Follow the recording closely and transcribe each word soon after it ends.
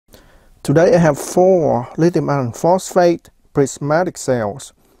Today I have 4 lithium iron phosphate prismatic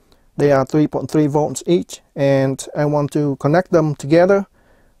cells. They are 3.3 volts each, and I want to connect them together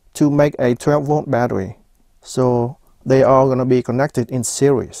to make a 12 volt battery. So they are going to be connected in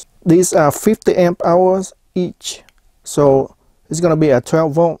series. These are 50 amp hours each, so it's going to be a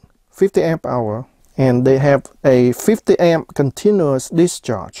 12 volt 50 amp hour, and they have a 50 amp continuous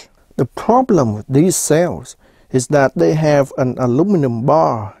discharge. The problem with these cells is that they have an aluminum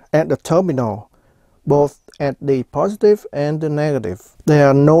bar at the terminal, both at the positive and the negative. There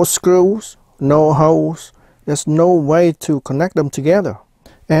are no screws, no holes. There's no way to connect them together,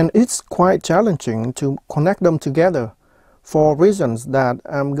 and it's quite challenging to connect them together for reasons that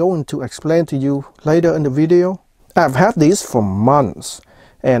I'm going to explain to you later in the video. I've had these for months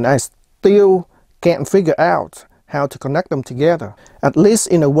and I still can't figure out how to connect them together, at least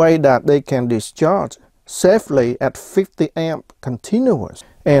in a way that they can discharge safely at 50 amp continuous.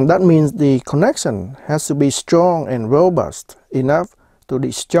 And that means the connection has to be strong and robust enough to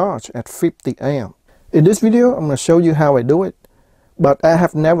discharge at 50 amp. In this video, I'm going to show you how I do it, but I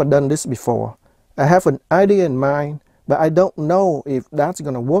have never done this before. I have an idea in mind, but I don't know if that's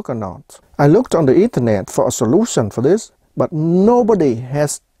going to work or not. I looked on the internet for a solution for this, but nobody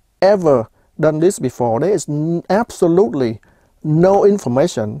has ever done this before. There is absolutely no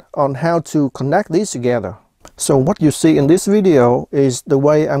information on how to connect these together. So what you see in this video is the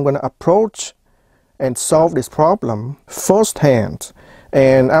way I'm going to approach and solve this problem firsthand.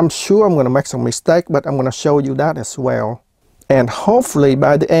 And I'm sure I'm going to make some mistake, but I'm going to show you that as well. And hopefully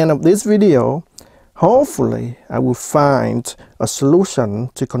by the end of this video, hopefully I will find a solution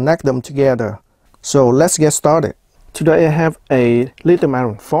to connect them together. So let's get started. Today I have a lithium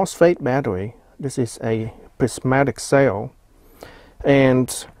iron phosphate battery. This is a prismatic cell.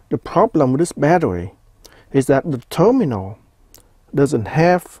 And the problem with this battery is that the terminal doesn't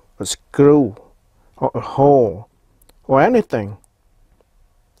have a screw or a hole or anything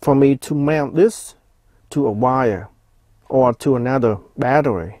for me to mount this to a wire or to another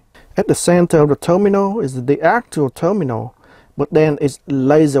battery. At the center of the terminal is the actual terminal, but then it's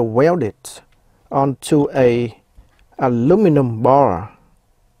laser welded onto a aluminum bar,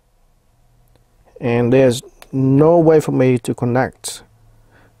 and there's no way for me to connect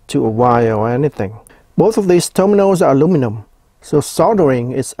to a wire or anything. Both of these terminals are aluminum, so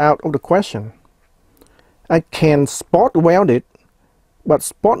soldering is out of the question. I can spot weld it, but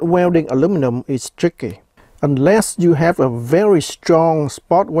spot welding aluminum is tricky. Unless you have a very strong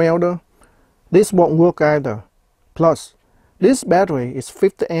spot welder, this won't work either. Plus, this battery is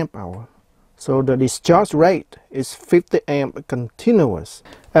 50 amp hour, so the discharge rate is 50 amp continuous.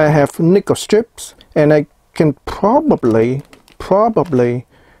 I have nickel strips, and I can probably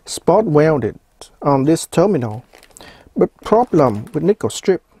spot weld it on this terminal. But problem with nickel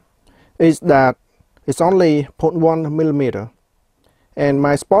strip is that it's only 0.1 millimeter. And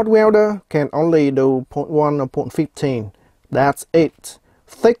my spot welder can only do 0.1 or 0.15. That's it.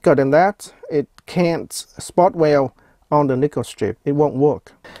 Thicker than that, it can't spot weld on the nickel strip. It won't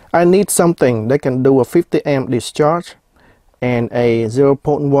work. I need something that can do a 50 amp discharge, and a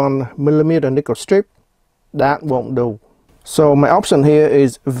 0.1 millimeter nickel strip, that won't do. So my option here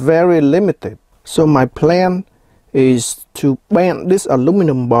is very limited. So my plan is to bend this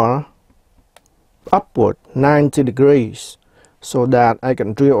aluminum bar upward 90 degrees. So that I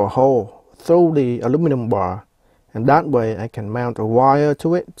can drill a hole through the aluminum bar, and that way I can mount a wire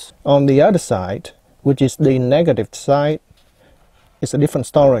to it. On the other side, which is the negative side, it's a different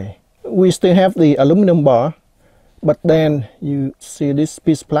story. We still have the aluminum bar, but then you see this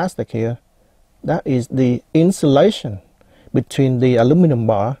piece of plastic here. That is the insulation between the aluminum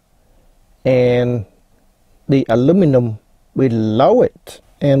bar and the aluminum below it.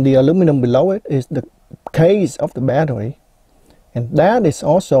 And the aluminum below it is the case of the battery. And that is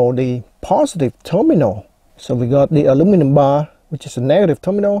also the positive terminal. So we got the aluminum bar, which is a negative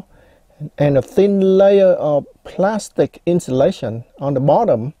terminal, and a thin layer of plastic insulation on the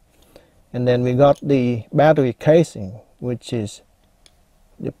bottom. And then we got the battery casing, which is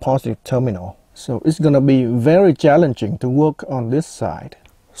the positive terminal. So it's going to be very challenging to work on this side.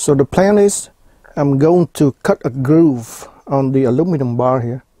 So the plan is I'm going to cut a groove on the aluminum bar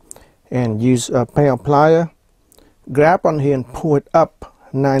here and use a pair of pliers. Grab on here and pull it up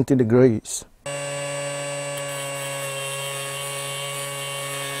 90 degrees.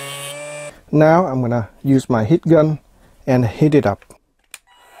 Now I'm gonna use my heat gun and heat it up.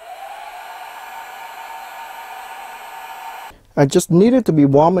 I just need it to be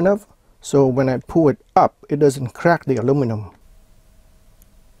warm enough so when I pull it up, it doesn't crack the aluminum.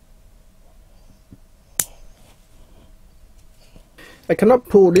 I cannot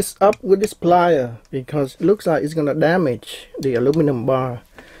pull this up with this plier because it looks like it's gonna damage the aluminum bar.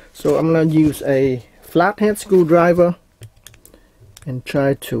 So I'm gonna use a flathead screwdriver and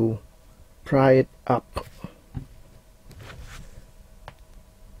try to pry it up.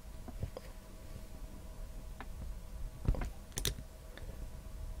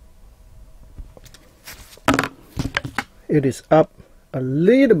 It is up a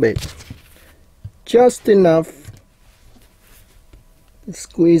little bit, just enough to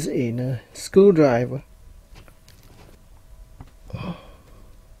squeeze in a screwdriver.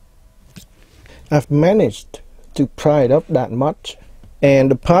 I've managed to pry it up that much,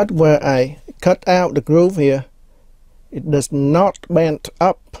 and the part where I cut out the groove here, it does not bend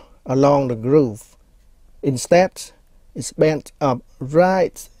up along the groove. Instead, it's bent up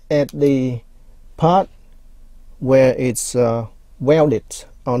right at the part where it's welded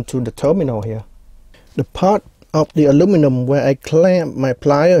onto the terminal here. The part of the aluminum where I clamp my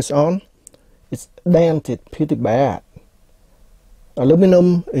pliers on is dented pretty bad.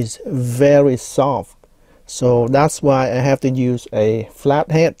 Aluminum is very soft, so that's why I have to use a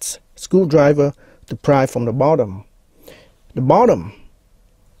flathead screwdriver to pry from the bottom. The bottom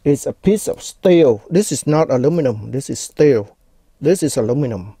is a piece of steel. This is not aluminum, this is steel. This is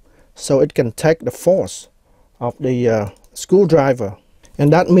aluminum, so it can take the force of the screwdriver.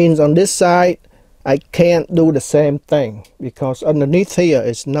 And that means on this side I can't do the same thing, because underneath here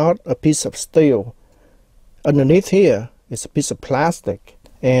is not a piece of steel. Underneath here is a piece of plastic,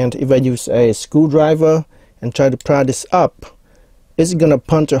 and if I use a screwdriver and try to pry this up, it's gonna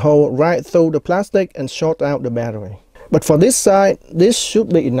punch a hole right through the plastic and short out the battery. But for this side, this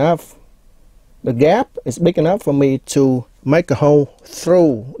should be enough. The gap is big enough for me to make a hole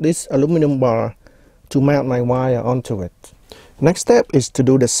through this aluminum bar to mount my wire onto it. Next step is to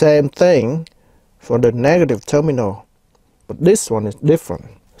do the same thing for the negative terminal, but this one is different.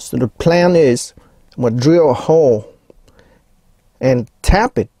 So the plan is I'm going to drill a hole and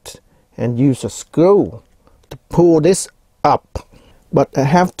tap it and use a screw to pull this up. But I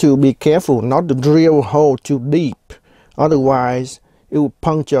have to be careful not to drill a hole too deep, otherwise it will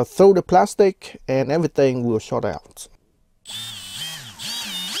puncture through the plastic and everything will short out.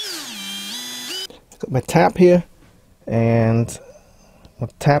 Got my tap here, and I'll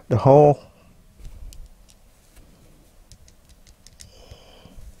tap the hole.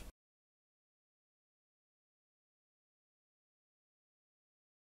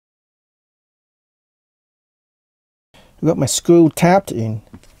 I got my screw tapped in.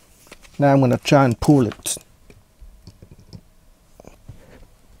 Now I'm going to try and pull it.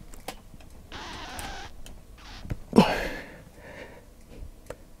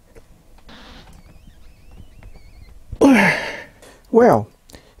 Well,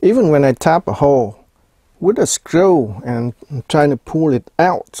 even when I tap a hole with a screw and I'm trying to pull it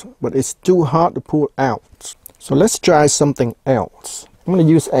out, but it's too hard to pull out. So let's try something else. I'm going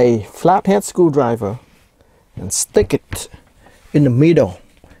to use a flathead screwdriver and stick it in the middle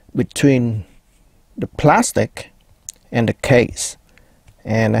between the plastic and the case.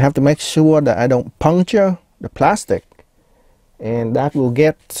 And I have to make sure that I don't puncture the plastic, and that will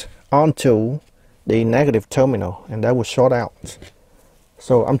get onto the negative terminal and that will short out.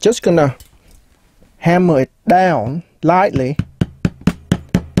 So I'm just gonna hammer it down lightly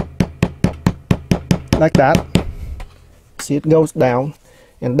like that. See, it goes down,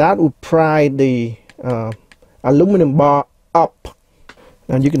 and that will pry the aluminum bar up.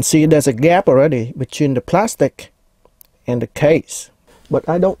 Now you can see there's a gap already between the plastic and the case, but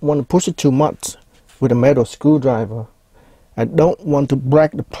I don't want to push it too much with a metal screwdriver. I don't want to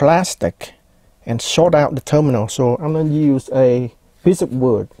break the plastic and short out the terminal, so I'm going to use a piece of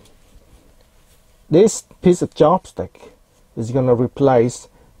wood. This piece of chopstick is going to replace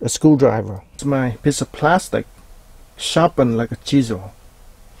the screwdriver. It's my piece of plastic sharpened like a chisel.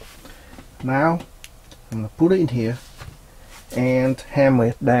 Now I'm going to put it in here and hammer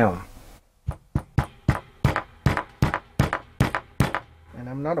it down. And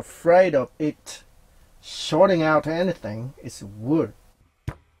I'm not afraid of it shorting out anything. It's wood.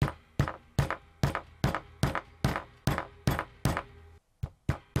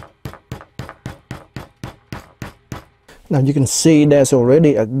 Now you can see there's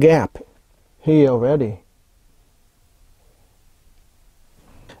already a gap here already.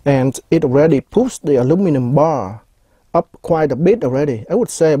 And it already pushed the aluminum bar up quite a bit already. I would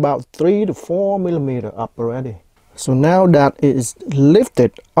say about 3 to 4 millimeters up already. So now that it is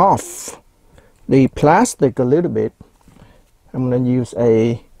lifted off the plastic a little bit, I'm going to use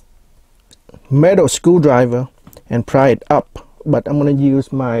a metal screwdriver and pry it up. But I'm going to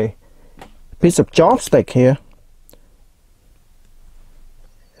use my piece of chopstick here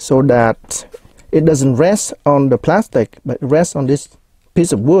so that it doesn't rest on the plastic, but it rests on this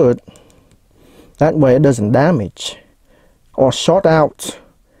piece of wood. That way it doesn't damage or short out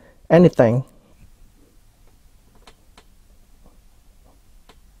anything.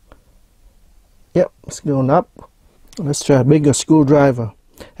 Yep, it's going up. Let's try a bigger screwdriver.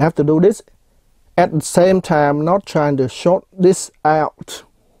 I have to do this at the same time, not trying to short this out.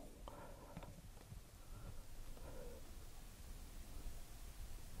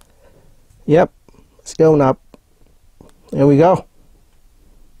 Yep, it's going up. There we go.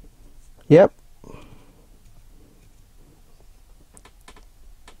 Yep.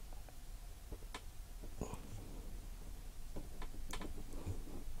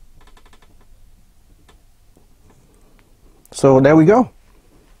 So there we go.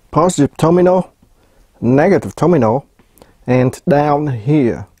 Positive terminal, negative terminal, and down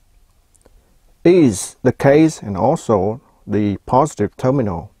here is the case and also the positive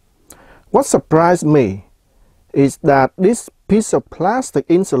terminal. What surprised me is that this piece of plastic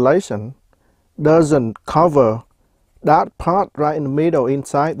insulation doesn't cover that part right in the middle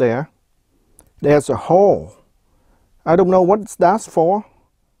inside there. There's a hole. I don't know what that's for.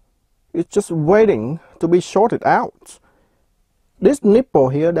 It's just waiting to be shorted out. This nipple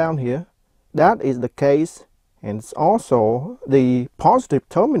here, down here, that is the case, and it's also the positive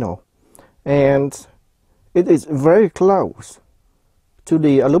terminal, and it is very close to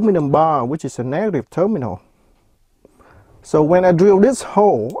the aluminum bar, which is a negative terminal. So when I drill this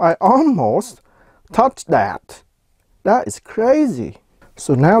hole, I almost touched that. That is crazy.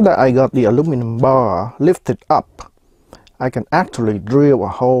 So now that I got the aluminum bar lifted up, I can actually drill a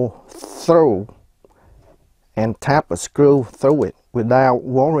hole through and tap a screw through it without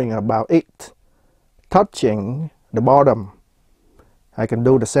worrying about it touching the bottom. I can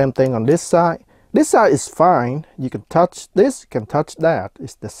do the same thing on this side. This side is fine. You can touch this, can touch that.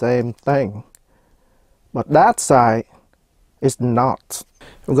 It's the same thing. But that side is not.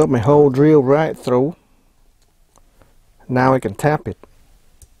 I've got my hole drilled right through. Now I can tap it.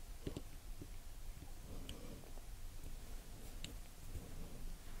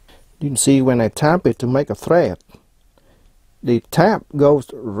 You can see when I tap it to make a thread, the tap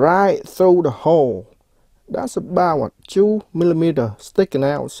goes right through the hole. That's about what, 2 millimeters sticking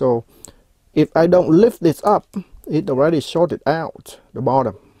out. So if I don't lift this up, it already shorted out the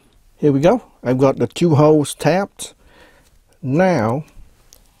bottom. Here we go. I've got the 2 holes tapped. Now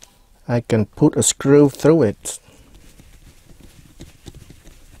I can put a screw through it.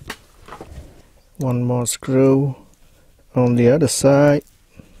 One more screw on the other side.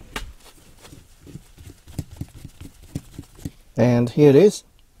 And here it is.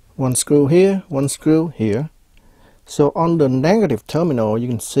 One screw here, one screw here. So on the negative terminal, you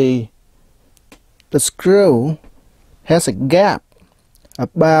can see the screw has a gap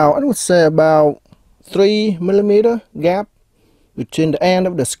about, I would say about 3 millimeter gap between the end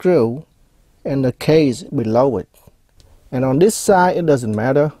of the screw and the case below it. And on this side, it doesn't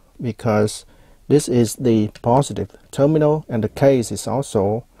matter because this is the positive terminal and the case is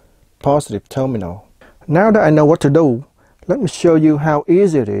also positive terminal. Now that I know what to do, let me show you how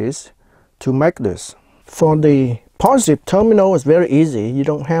easy it is to make this. For the positive terminal, it's very easy. You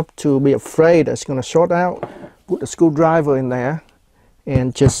don't have to be afraid it's going to short out. Put a screwdriver in there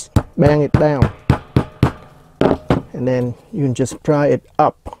and just bang it down. And then you can just pry it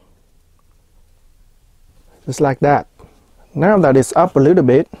up. Just like that. Now that it's up a little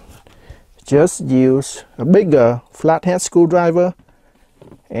bit, just use a bigger flathead screwdriver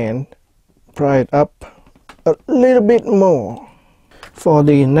and pry it up a little bit more. For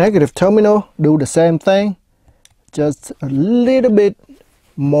the negative terminal, do the same thing, just a little bit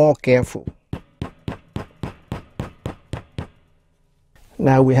more careful.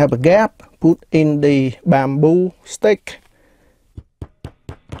 Now we have a gap, put in the bamboo stick.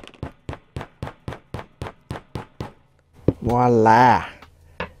 Voila!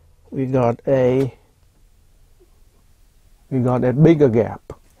 We got a bigger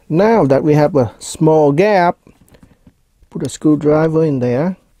gap. Now that we have a small gap, put a screwdriver in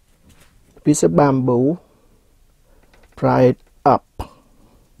there, piece of bamboo, pry it up.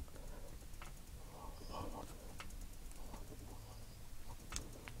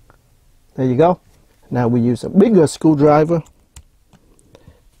 There you go. Now we use a bigger screwdriver,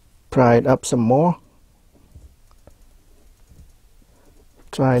 pry it up some more.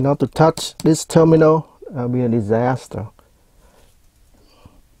 Try not to touch this terminal, that'll be a disaster.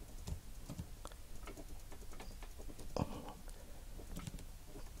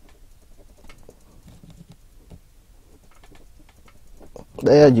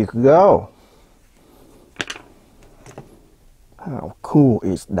 There you go. How cool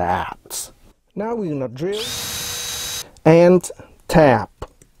is that? Now we're gonna drill and tap.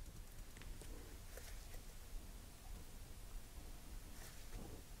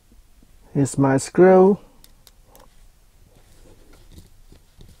 Here's my screw.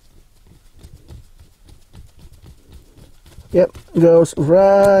 Yep, goes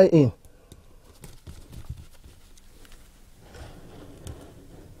right in.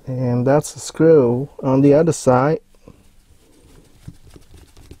 And that's the screw on the other side.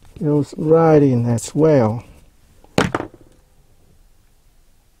 Goes right in as well.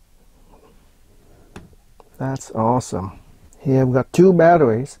 That's awesome. Here we've got two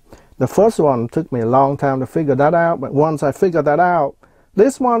batteries. The first one took me a long time to figure that out, but once I figured that out,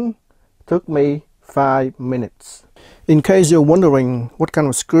 this one took me 5 minutes. In case you're wondering what kind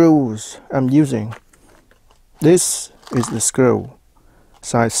of screws I'm using, this is the screw.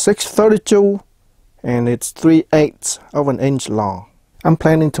 Size 632 and it's 3/8 of an inch long. I'm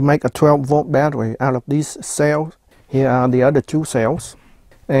planning to make a 12-volt battery out of these cells. Here are the other two cells.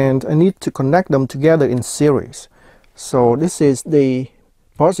 And I need to connect them together in series. So this is the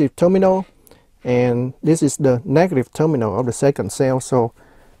positive terminal and this is the negative terminal of the second cell. So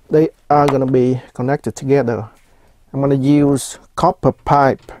they are going to be connected together. I'm going to use copper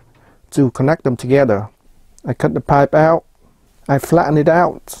pipe to connect them together. I cut the pipe out, I flatten it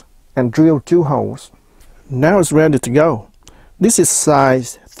out and drill 2 holes. Now it's ready to go. This is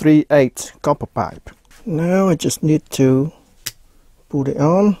size 3/8 copper pipe. Now I just need to put it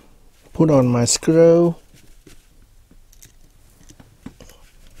on, put on my screw,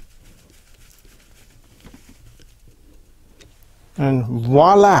 and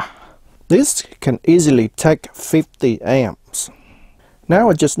voila! This can easily take 50 amps. Now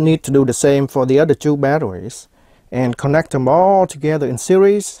I just need to do the same for the other 2 batteries and connect them all together in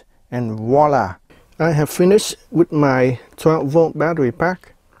series, and voila! I have finished with my 12-volt battery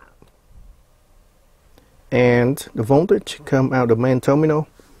pack. And the voltage come out the main terminal.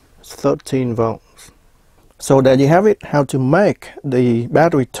 It's 13 volts. So there you have it, how to make the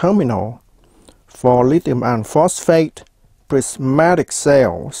battery terminal for lithium iron phosphate prismatic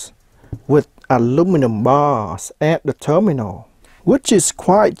cells with aluminum bars at the terminal, which is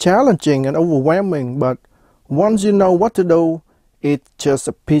quite challenging and overwhelming, but once you know what to do, it's just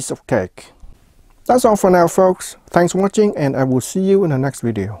a piece of cake. That's all for now, folks. Thanks for watching, and I will see you in the next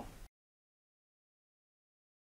video.